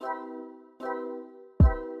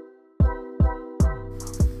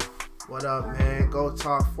What up, man? Go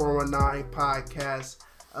Talk 419 podcast.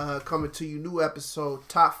 Coming to you, new episode.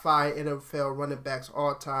 Top 5 NFL running backs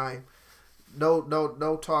all time. No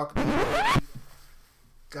talk.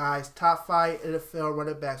 Guys, top 5 NFL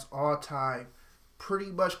running backs all time. Pretty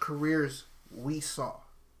much careers we saw.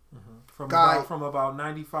 Mm-hmm. From about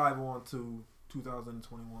 95 on to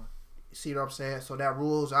 2021. See what I'm saying? So that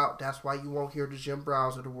rules out. That's why you won't hear the Jim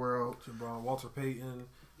Browns of the world. Jim Brown, Walter Payton,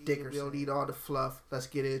 Dickerson. We don't need all the fluff. Let's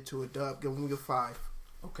get into it, Dub. Give me your 5.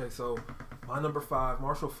 Okay, so my number 5,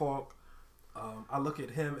 Marshall Faulk. I look at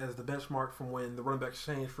him as the benchmark from when the running backs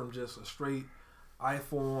changed from just a straight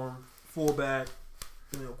I-form, fullback,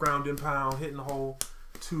 ground and pound, hitting the hole,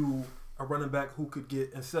 to a running back who could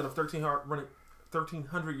get, instead of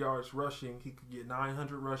 1,300 yards rushing, he could get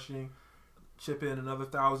 900 rushing, chip in another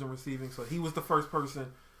 1,000 receiving. So he was the first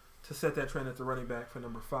person to set that trend at the running back for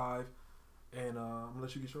number 5. And I'm going to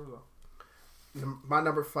let you get yours off. My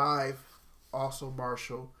number 5, also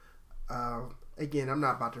Marshall. Again, I'm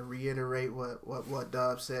not about to reiterate what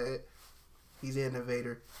Dub said. He's an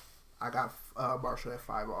innovator. I got Marshall at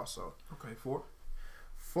 5 also. Okay, 4.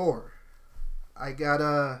 4. I got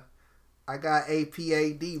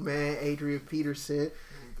APAD, man, Adrian Peterson.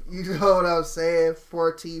 You know what I'm saying?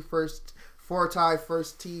 4-time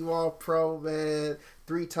first team All Pro, man.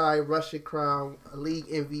 3-time Russian Crown, a league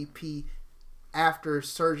MVP. After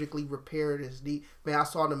surgically repaired his knee, man, I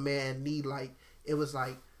saw the man knee like it was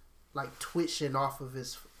like twitching off.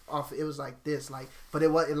 It was like this, but it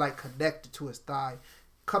wasn't like connected to his thigh.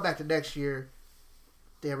 Come back the next year,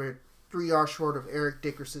 they were 3 yards short of Eric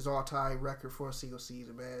Dickerson's all-time record for a single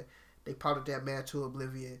season, man. They pounded that man to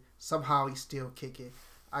oblivion. Somehow he's still kicking.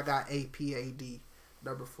 I got APAD,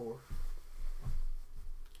 number 4.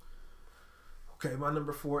 Okay, my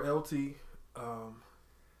number 4, LT.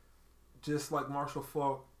 Just like Marshall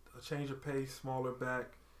Faulk, a change of pace, smaller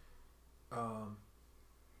back, a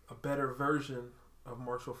better version of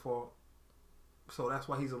Marshall Faulk. So that's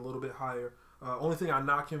why he's a little bit higher. Only thing I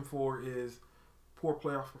knock him for is poor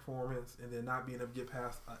playoff performance and then not being able to get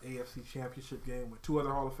past an AFC championship game with 2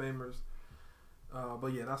 other Hall of Famers.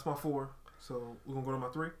 But yeah, that's my 4. So we're going to go to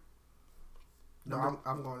my 3? No,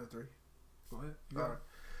 I'm going to 3. Go ahead.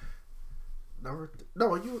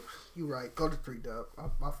 You right. Go to 3, Dub.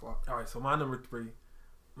 My fault. All right, so my number 3,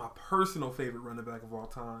 my personal favorite running back of all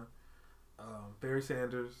time, Barry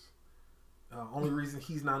Sanders. Only reason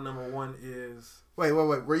he's not number 1 is... Wait.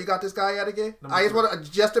 Where you got this guy at again? I just want to,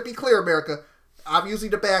 just to be clear, America, I'm usually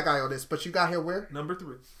the bad guy on this, but you got here where? Number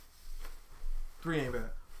 3. 3 ain't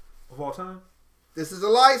bad. Of all time? This is a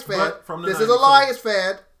Lions fan. This is a Lions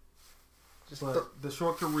fan. The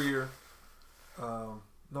short career...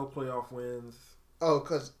 no playoff wins. Oh,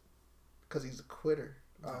 cause he's a quitter.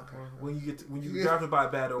 Oh, okay. When you get drafted by a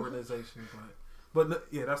bad organization, but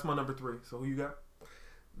yeah, that's my number 3. So who you got?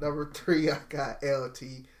 Number 3, I got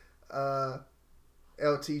LT.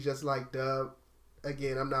 LT just like Dub.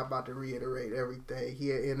 Again, I'm not about to reiterate everything.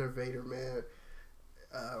 He an innovator, man.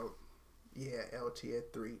 Yeah, LT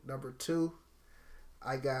at 3. Number 2,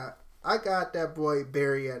 I got that boy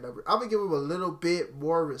Barry at number. I'm gonna give him a little bit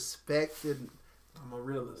more respect than. I'm a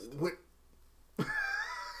realist. What?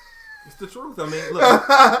 It's the truth. I mean, look,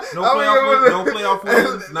 no playoff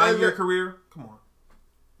wins, 9-year career. Come on,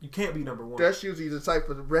 you can't be number 1. That's usually the type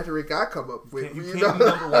of rhetoric I come up with. You can't be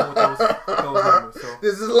number 1 with those numbers. So.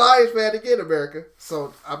 This is a Lions fan again, America.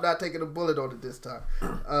 So I'm not taking a bullet on it this time.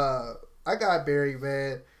 I got Barry,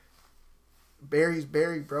 man. Barry's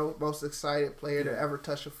Barry, bro. Most excited player to ever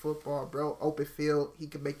touch a football, bro. Open field, he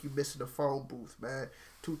can make you miss in the phone booth, man.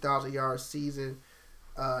 2,000-yard season,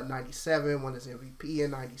 97, won his MVP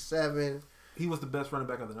in 97. He was the best running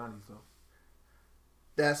back of the 90s, though.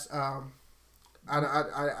 That's I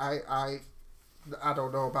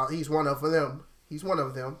don't know about. He's one of them.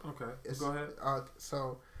 Okay, go ahead.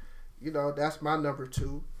 So, that's my number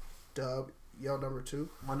 2. Dub, your number 2.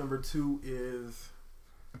 My number 2 is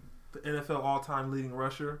the NFL all-time leading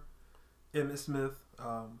rusher, Emmitt Smith.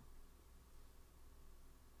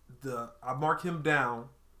 I mark him down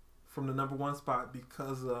from the number 1 spot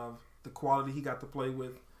because of the quality he got to play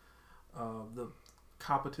with, the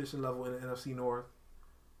competition level in the NFC North.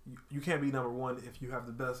 You can't be number 1 if you have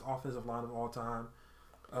the best offensive line of all time,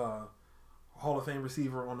 Hall of Fame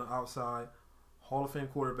receiver on the outside, Hall of Fame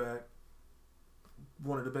quarterback,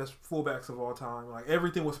 one of the best fullbacks of all time. Like,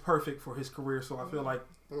 everything was perfect for his career, so I feel like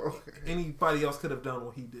anybody else could have done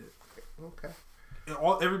what he did. Okay. And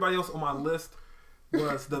everybody else on my list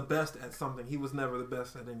was the best at something. He was never the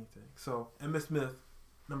best at anything. So, Emmitt Smith,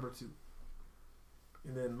 number 2.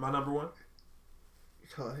 And then my number 1.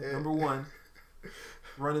 Go ahead. Number 1,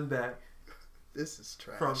 running back, This is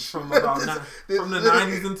trash. From about from the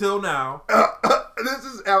 90s until now. This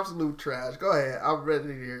is absolute trash. Go ahead. I'm ready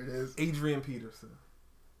to hear this. Adrian Peterson.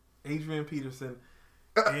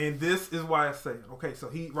 And this is why I say it. Okay,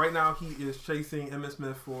 so right now he is chasing Emmitt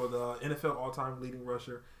Smith for the NFL all-time leading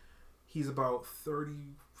rusher. He's about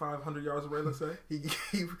 3,500 yards away, let's say. He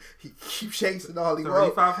keeps chasing all he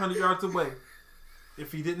wants. 3,500 yards away.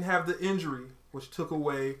 If he didn't have the injury, which took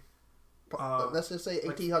away... let's just say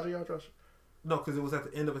 1,800 yards rusher. No, because it was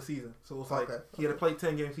at the end of a season. So it was like he had to play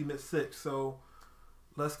 10 games, he missed 6. So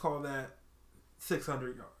let's call that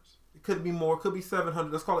 600 yards. It could be more, could be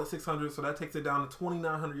 700. Let's call it 600. So that takes it down to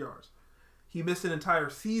 2,900 yards. He missed an entire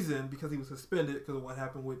season because he was suspended because of what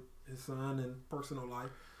happened with his son and personal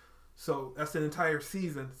life. So that's an entire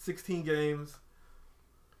season, 16 games.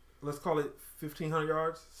 Let's call it 1,500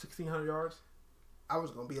 yards, 1,600 yards. I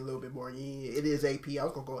was going to be a little bit more. It is AP. I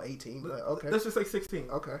was going to go 18, but okay. Let's just say 16.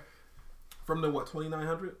 Okay. From the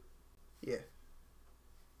 2,900? Yeah.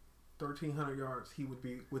 1,300 yards, he would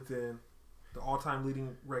be within the all-time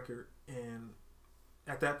leading record, and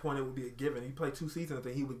at that point, it would be a given. He played 2 seasons,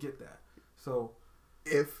 and he would get that. So,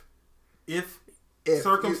 if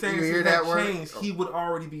circumstances had changed, he would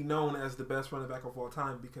already be known as the best running back of all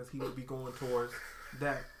time because he would be going towards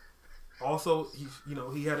that. Also,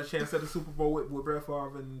 he had a chance at the Super Bowl with Brett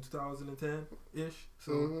Favre in 2010-ish.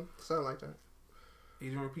 So, something like that.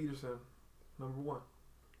 Adrian Peterson, number 1.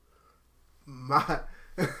 My.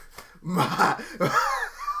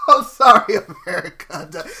 I'm sorry, America.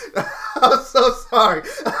 I'm so sorry.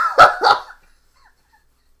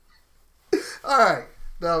 All right.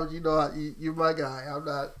 No, you're my guy. I'm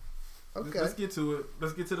not. Okay. Let's get to it.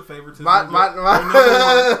 Let's get to the favoritism. My number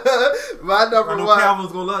I know one.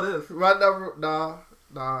 Calvin's gonna love this. My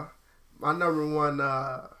number one.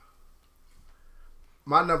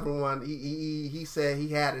 My number one. He said he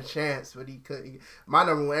had a chance, but he couldn't. My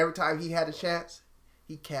number one. Every time he had a chance,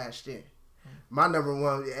 he cashed in. My number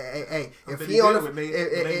one. Hey, if he on the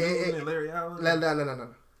Larry Allen.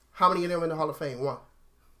 No. How many of them in the Hall of Fame? One.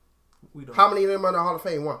 We don't. How many of them in the Hall of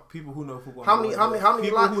Fame? One. People who know football. How many?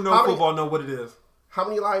 People who know football know what it is. How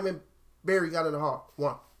many linemen Barry got in the Hall?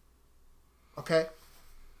 One. Okay.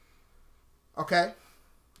 Mm-hmm.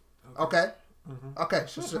 Okay.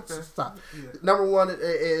 So stop. Yeah. Number one,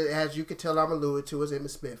 as you can tell, I'm alluded to, is Emmitt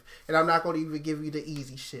Smith, and I'm not going to even give you the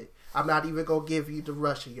easy shit. I'm not even going to give you the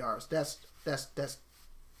rushing yards. That's nothing.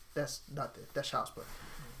 That's child's play.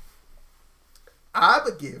 I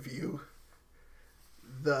would give you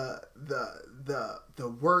the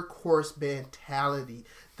workhorse mentality,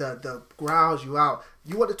 the grounds you out.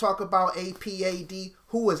 You want to talk about AD?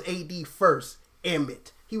 Who was AD first?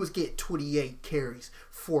 Emmitt. He was getting 28 carries,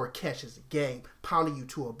 4 catches a game, pounding you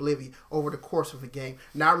to oblivion over the course of a game.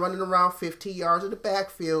 Not running around 15 yards in the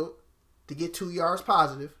backfield to get 2 yards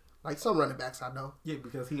positive, like some running backs I know. Yeah,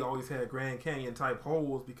 because he always had Grand Canyon type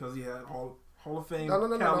holes because he had Hall of Fame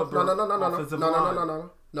caliber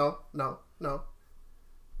No.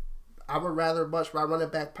 I would rather much my running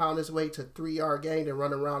back pound his way to 3-yard gain than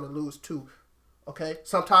run around and lose 2. Okay?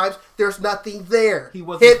 Sometimes there's nothing there.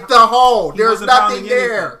 Hit the hole. There's nothing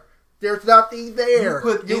there. Anything. There's nothing there. You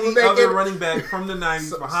put any other running back from the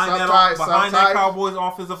 90s behind that Cowboys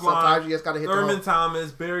offensive line. Sometimes you just got to hit the hole. Thurman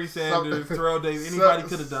Thomas, Barry Sanders, Terrell Davis. Anybody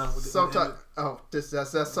could have done with it. Sometimes,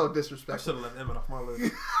 that's so disrespectful. I should have left Emmitt off my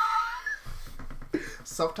list.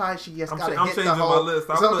 Sometimes you just gotta hit the hole. My list.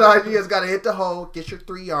 Sometimes you just gotta hit the hole, get your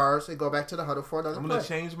 3 yards, and go back to the huddle for another. I'm gonna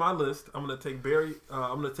change my list. I'm gonna take Barry.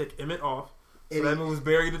 I'm gonna take Emmitt off. So that moves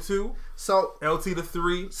Barry to 2. So LT to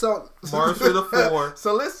 3. So Marshall to 4.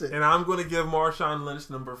 So listen. And I'm gonna give Marshawn Lynch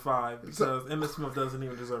number 5 because Emmitt Smith doesn't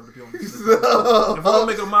even deserve to be on this list. If we're gonna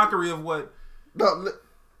make a mockery of what? No,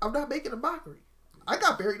 I'm not making a mockery. I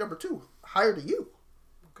got Barry number 2, higher than you,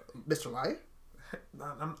 okay. Mr. Lion.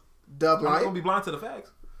 I'm not gonna be blind to the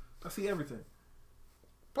facts. I see everything.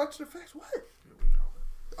 Blind to the facts? What?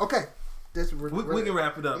 Okay. We can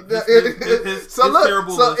wrap it up. Let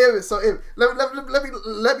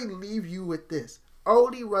me leave you with this.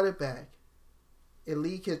 Only running back in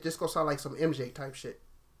league is just gonna sound like some MJ type shit.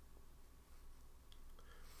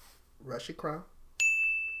 Rushing crown,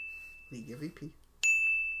 league MVP,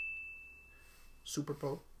 Super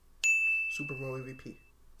Bowl MVP.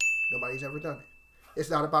 Nobody's ever done it. It's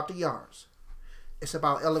not about the yards. It's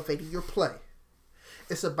about elevating your play.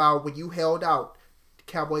 It's about when you held out.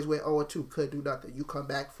 Cowboys went 0-2, couldn't do nothing. You come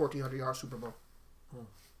back, 1,400-yard Super Bowl.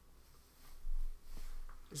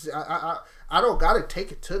 See, I don't got to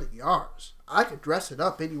take it to the yards. I could dress it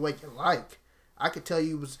up any way you like. I could tell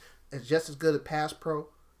you it was just as good a pass pro,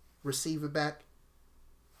 receiving back.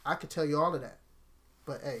 I could tell you all of that.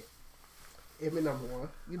 But, hey, Emmett number one.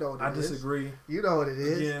 You know what I it is. disagree. You know what it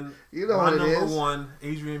is. Again, you know my what it number is. one,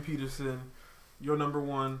 Adrian Peterson. Your number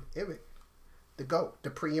one, Emmett. The GOAT. The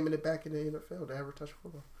preeminent back in the NFL to ever touch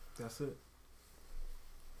football. That's it.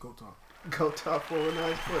 Go talk. Go Talk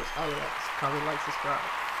 419 Sports. Comment, like, subscribe.